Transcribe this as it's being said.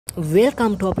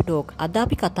Welcome to ApiTalk. අද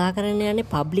අපි කතා කරන්න යන්නේ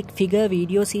public figure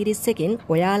video series එකෙන්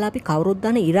ඔයාලා අපි කවුරුත්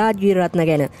දන්න ඉරාජ් වීරරත්න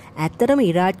ගැන. ඇත්තටම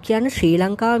ඉරාජ් කියන්නේ ශ්‍රී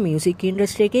ලංකාවේ music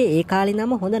industry එකේ ඒ කාලේ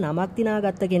නම හොඳ නමක්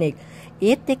දිනාගත්ත කෙනෙක්.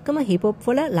 ඒත් එක්කම hip hop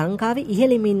වල ලංකාවේ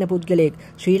ඉහළින්ම ඉන්න පුද්ගලයෙක්.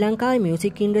 ශ්‍රී ලංකාවේ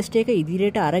music industry එක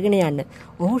ඉදිරියට අරගෙන යන්න.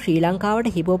 ඔහු ශ්‍රී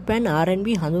ලංකාවට hip hop and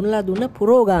R&B හඳුන්වලා දුන්න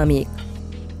පුරෝගාමියෙක්.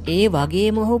 ඒ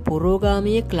වගේම ඔහු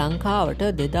පුරෝගාමියෙක් ලංකාවට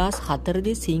 2004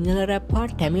 දී සිංහල රැප් හා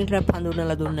ටැමිල් රැප්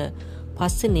හඳුන්වලා දුන්න.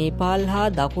 පස්සේ නේපාල් හා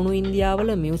දකුණු ඉන්දියාවල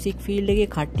මියුසික් ෆීල්ඩ් එකේ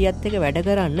කට්ටියත් එක්ක වැඩ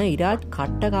කරන්න ඉරාජ්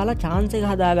කට්ට කාලා chance එක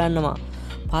හදා ගන්නවා.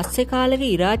 පස්සේ කාලෙක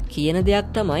ඉරාජ් කියන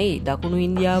දෙයක් තමයි දකුණු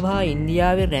ඉන්දියාව හා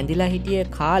ඉන්දියාවේ රැඳිලා හිටිය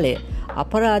කාලය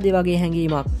අපරාධය වගේ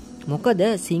හැඟීමක්. මොකද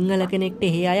සිංහල කෙනෙක්ට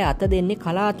එහේ අය අත දෙන්නේ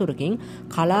කලාතුරකින්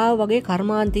කලාව වගේ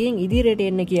කර්මාන්තයෙන් ඉදිරියට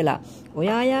එන්න කියලා.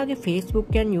 ඔයායාගේ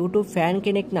Facebook and YouTube ෆෑන්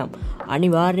කෙනෙක් නම්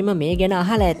අනිවාර්යයෙන්ම මේ ගැන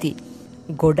අහලා ඇති.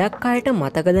 ගොඩක් අයට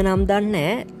මතකද නම්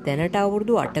දන්නේ දැනට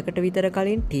අවුරුදු 8කට විතර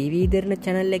කලින් TV දෙරණ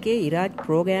channel එකේ ඉරාජ්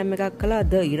ප්‍රෝග්‍රෑම් එකක් කළා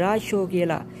The ඉරාජ් show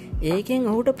කියලා. ඒකෙන්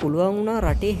ඔහුට පුළුවන් වුණා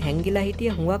රටේ හැංගිලා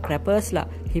හිටිය හුඟක් රැපර්ස්ලා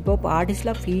hip hop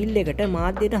artistලා ෆීල්ඩ් එකට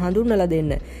මාධ්‍යයට හඳුන්වලා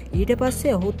දෙන්න. ඊට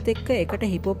පස්සේ ඔහුත් එක්ක එකට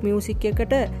hip hop music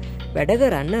එකට වැඩ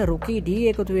කරන්න රුකී D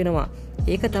එකතු වෙනවා.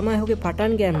 ඒක තමයි ඔහුගේ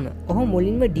පටන් ගන්න. ඔහු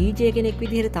මුලින්ම DJ කෙනෙක්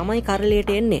විදිහට තමයි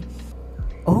කරලියට එන්නේ.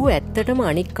 ඔහු ඇත්තටම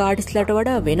අනික් ආටිස්ලාට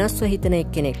වඩා වෙනස්ව හිතන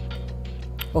එක්කෙනෙක්.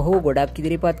 ඔහු ගොඩක්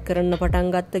ඉදිරිපත් කරන්න පටන්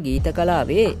ගත්ත ගීත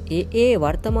කලාවේ ඒ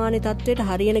වර්තමානයේ තත්ත්වයට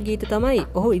හරියන ගීත තමයි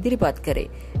ඔහු ඉදිරිපත් කරේ.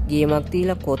 ගේමක්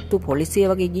දීලා කොත්තු පොලිසිය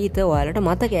වගේ ගීත ඔයාලට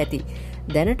මතක ඇති.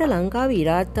 දැනට ලංකාවේ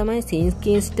ඉරාජ් තමයි Sins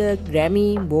Kingster, Grammy,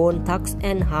 Bone Thugs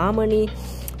and Harmony,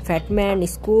 Fatman,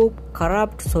 Scoop,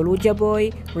 Corrupt, Soulja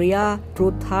Boy, Ria,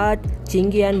 Truth Heart,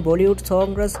 Chingy and Bollywood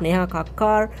songers Neha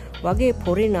Kakkar වගේ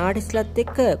foreign artistලාත්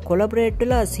එක්ක collaborate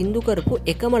වෙලා සින්දු කරපු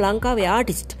එකම ලංකාවේ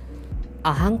ආටිස්ට්.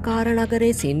 අහංකාර නගරේ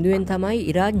සින්දුවෙන් තමයි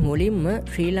ඉරාජ් මුලින්ම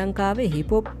ශ්‍රී ලංකාවේ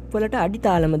හිප් හොප් වලට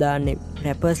අඩිතාලම දාන්නේ.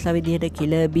 රැපර්ස්ලා විදිහට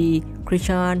කිලර් බී,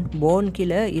 ක්‍රිෂාන්, බෝන්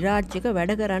කිලර් ඉරාජ් එක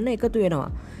වැඩ කරන්න එකතු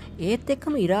වෙනවා. ඒත්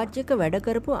එක්කම ඉරාජ් එක වැඩ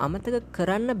කරපු අමතක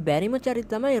කරන්න බැරිම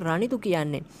චරිත තමයි රනිදු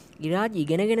කියන්නේ. ඉරාජ්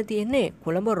ඉගෙනගෙන තියෙන්නේ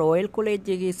කොළඹ රොයල් කොලෙජ්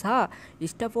එකේ සහ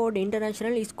ස්ටෆෝඩ්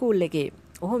ඉන්ටර්නැෂනල් ස්කූල් එකේ.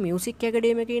 ඔහු මියුසික්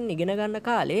ඇකඩමි එකකින් ඉගෙන ගන්න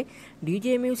කාලේ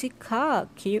DJ මියුසික් හා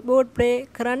කීබෝඩ් ප්ලේ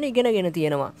කරන්න ඉගෙනගෙන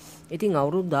තියෙනවා. ඉතින්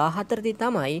අවුරුදු 14 දී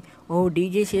තමයි ඔහු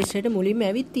DJ ශේෂ්ත්‍රයට මුලින්ම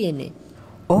ඇවිත් තියෙන්නේ.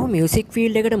 ඔහු මියුසික්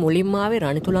ෆීල්ඩ් එකට මුලින්ම ආවේ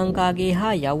රනිතු ලංකාගේ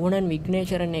හා යවුණන්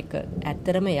විග්නේශරන් එක්ක.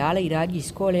 ඇත්තරම යාලා ඉරාජ්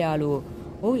ඉස්කෝලේ යාළුවෝ.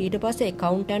 ඔහු ඊට පස්සේ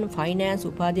account and finance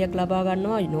උපාධියක් ලබා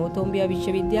ගන්නවා නෝතොම්බියා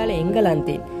විශ්වවිද්‍යාලයේ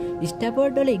එංගලන්තේ.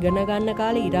 ස්ටැෆර්ඩ් වල ඉගෙන ගන්න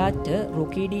කාලේ ඉරාජ්ට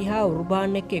රොකී ඩී හා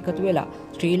උර්බාන් එක්ක එකතු වෙලා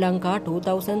ශ්‍රී ලංකා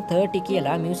 2030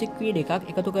 කියලා මියුසික් වීඩියෝ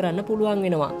එකක් එකතු කරන්න පුළුවන්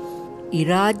වෙනවා.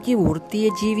 ඉරාජ්ගේ වෘත්තීය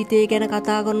ජීවිතය ගැන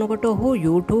කතා කරනකොට ඔහු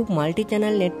YouTube මල්ටි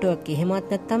channel network එහෙමත්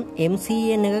නැත්නම්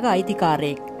MCN එකක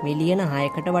අයිතිකාරයෙක්. මිලියන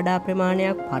 6කට වඩා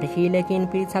ප්‍රමාණයක් පරිශීලකයන්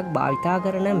පිරිසක් භාවිතා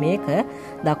කරන මේක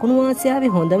දකුණු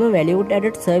ආසියාවේ හොඳම වැලියුඩ්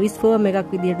ඇඩඩ් සර්විස් ෆර්ම්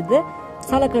එකක් විදිහටද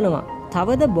සලකනවා.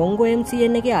 තවද බොංගෝ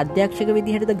MCN එකේ අධ්‍යක්ෂක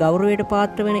විදිහටද ගෞරවයට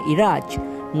පාත්‍ර වෙන Iraj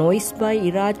Noize by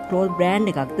IRAJ cloth brand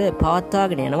එකක්ද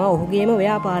පවත්වාගෙන යනවා ඔහුගේම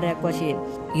ව්‍යාපාරයක් වශයෙන්.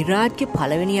 ඉරාජ්ගේ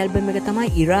පළවෙනි ඇල්බම් එක තමයි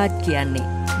ඉරාජ් කියන්නේ.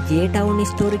 J-Town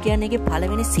Story කියන්නේ ඒකේ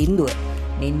පළවෙනි සින්දුව.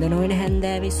 නින්ද නොවන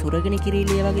හැන්දෑවේ සුරගෙන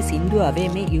කිරීලිය වගේ සින්දුව ආවේ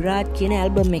මේ ඉරාජ් කියන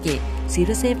ඇල්බම් එකේ.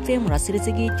 Sirasa FM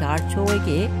රසිරසගේ chart show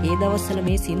එකේ ඒ දවස්වල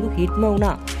මේ සින්දු හිට්ම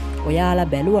වුණා. ඔයාලා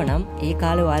බැලුවා නම් ඒ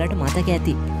කාලේ ඔයාලට මතක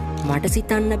ඇති. මට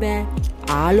සිතන්න බෑ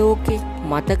ආලෝකේ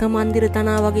මතක මන්දිර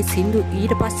තනා වගේ සින්දු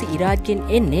ඊට පස්සේ ඉරාජ්ගෙන්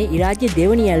එන්නේ ඉරාජ්ගේ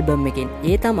දෙවනි ඇල්බම් එකෙන්.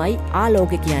 ඒ තමයි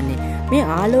ආලෝකේ කියන්නේ. මේ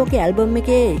ආලෝකේ ඇල්බම්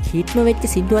එකේ හිට්ම වෙච්ච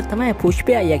සින්දුවක් තමයි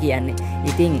පුෂ්පය අයියා කියන්නේ.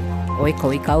 ඉතින් ඔය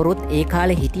කොයි කවුරුත් ඒ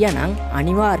කාලේ හිටියානම්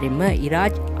අනිවාර්යයෙන්ම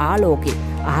ඉරාජ් ආලෝකේ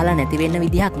අහලා නැති වෙන්න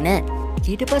විදිහක් නැහැ.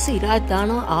 ඊට පස්සේ ඉරාජ්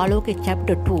දානවා ආලෝකේ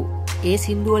chapter 2. ඒ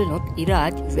සින්දු වලිනොත්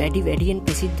ඉරාජ් වැඩියෙන්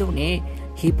ප්‍රසිද්ධ වුණේ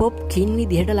හිප් හොප් කින්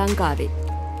විදිහට ලංකාවේ.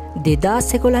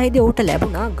 2011 දී ඔහුට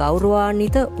ලැබුණා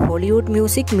ගෞරවාන්විත හොලිවුඩ්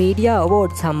මියුසික් මීඩියා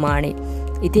අවෝඩ් සම්මානය.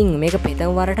 ඉතින් මේක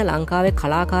ප්‍රථම වරට ලංකාවේ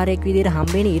කලාකාරයෙක් විදිහට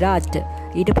හම්බෙන ඉරාජ්ට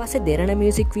ඊට පස්සේ දෙරණ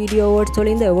මියුසික් වීඩියෝ අවෝඩ්ස්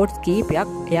වලින්ද අවෝඩ්ස්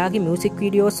කීපයක් එයාගේ මියුසික්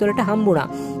වීඩියෝස් වලට හම්බුණා.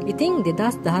 ඉතින්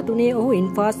 2013 ඔහු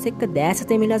ඉන්ෆාස් එක්ක දැස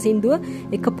තෙමිලා සින්දුව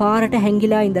එක පාරට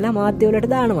හැංගිලා ඉඳලා මාධ්‍ය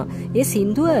වලට දානවා. ඒ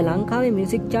සින්දුව ලංකාවේ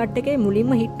මියුසික් chart එකේ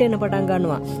මුලින්ම හිට් වෙන්න පටන්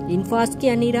ගන්නවා. ඉන්ෆාස්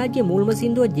කියන්නේ ඉරාජ්ගේ මුල්ම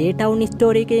සින්දුව J-Town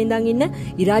Story එකේ ඉඳන් ඉන්න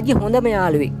ඉරාජ්ගේ හොඳම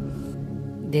යාළුවෙක්.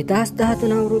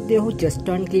 2013 අවුරුද්දේ ඔහු Just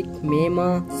One Click, මේමා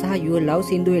සහ Your Love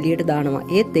සින්දු එළියට දානවා.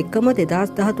 ඒත් එක්කම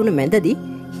 2013 මැදදී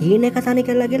හීන එක තනි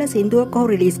කරලා කියලා සින්දුවක් ඔහු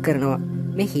රිලීස් කරනවා.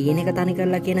 මේ හීන එක තනි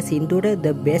කරලා කියන සින්දුවට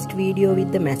The Best Video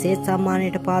with the Message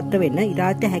සම්මානයට පාත්‍ර වෙන්න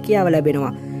ඉරාජ්ට හැකියාව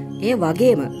ලැබෙනවා. ඒ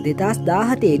වගේම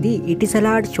 2017 දී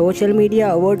ඉටිසලාඩ් සෝෂල්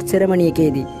මීඩියා අවෝඩ් සෙරමනි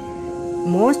එකේදී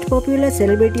most popular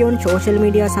celebrity on social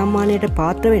media සම්මානයට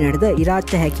පාත්‍ර වෙන්නටද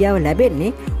ඉරාජ්ට හැකියාව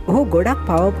ලැබෙන්නේ ඔහු ගොඩක්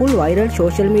powerful viral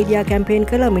social media campaign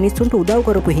කරලා මිනිස්සුන්ට උදව්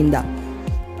කරපු හින්දා.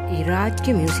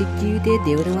 ඉරාජ්ගේ මියුසික් ජීවිතයේ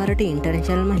දෙවන වරට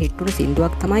ඉන්ටර්නැෂනල්ම හිට් වුණු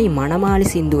සින්දුවක් තමයි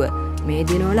මනමාලි සින්දුව. මේ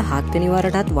දිනවල 7 වෙනි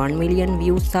වරටත් 1 million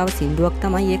views ආව සින්දුවක්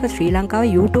තමයි ඒක ශ්‍රී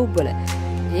ලංකාවේ YouTube වල.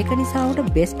 ඒක නිසා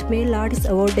උට best male artist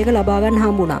award එක ලබා ගන්න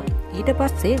හම්බුණා. ඊට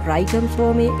පස්සේ Rygam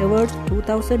Swami Awards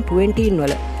 2020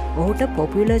 වල ඔහුට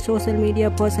popular social media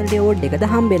personality award එකද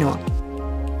හම්බෙනවා.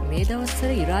 මේ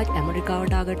දවස්වල ඉරාජ් ඇමරිකාව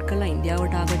ටාගට් කරලා ඉන්දියාව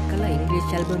ටාගට් කරලා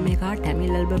ඉංග්‍රීසි ඇල්බම් එක හා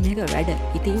ටැමිල් ඇල්බම් එක වැඩ.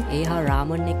 ඉතින් ඒ හා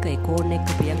රාමන් එක්ක එකෝන්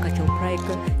එක්ක ප්‍රියංකා චොප්රා එක්ක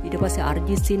ඊට පස්සේ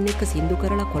අර්ජිත් සින් එක්ක සින්දු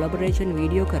කරලා කොලැබොරේෂන්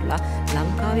වීඩියෝ කරලා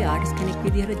ලංකාවේ ආටිස්ට් කෙනෙක්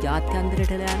විදිහට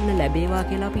ජාත්‍යන්තරයට යන්න ලැබේවා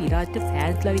කියලා අපි ඉරාජ්ට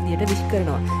ෆෑන්ස්ලා විදිහට විශ්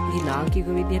කරනවා. ඉතින් ලාංකික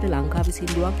විදිහට ලංකාවේ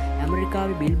සින්දුවක්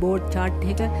ඇමරිකාවේ බිල්බෝඩ් chart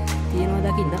එක තියෙනවා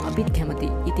දකින්න අපිත්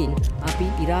කැමතියි. ඉතින් අපි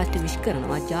ඉරාජ්ට විශ්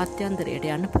කරනවා ජාත්‍යන්තරයට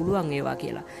යන්න පුළුවන් ඒවා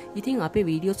කියලා. ඉතින් අපේ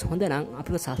වීඩියෝස් හොඳ නම්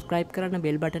අපිව subscribe කරන්න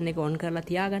bell button එක on කරලා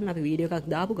තියාගන්න. අපි වීඩියෝ එකක්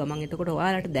දාපු ගමන් එතකොට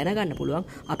ඔයාලට දැනගන්න පුළුවන්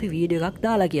අපි වීඩියෝ එකක්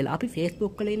දාලා කියලා. අපි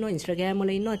Facebook වල ඉන්නවා, Instagram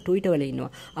වල ඉන්නවා, Twitter වල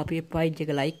ඉන්නවා. අපි page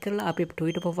එක like කරලා, අපි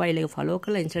Twitter profile එක follow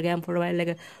කරලා, Instagram profile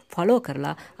එක follow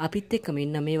කරලා අපිත් එක්කම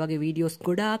ඉන්න මේ වගේ වීඩියෝස්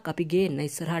ගොඩාක් අපි ගේන්න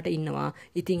ඉස්සරහට ඉන්නවා.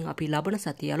 ඉතින් අපි ලබන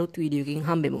සතියේ අලුත් වීඩියෝ එකකින්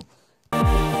හම්බෙමු.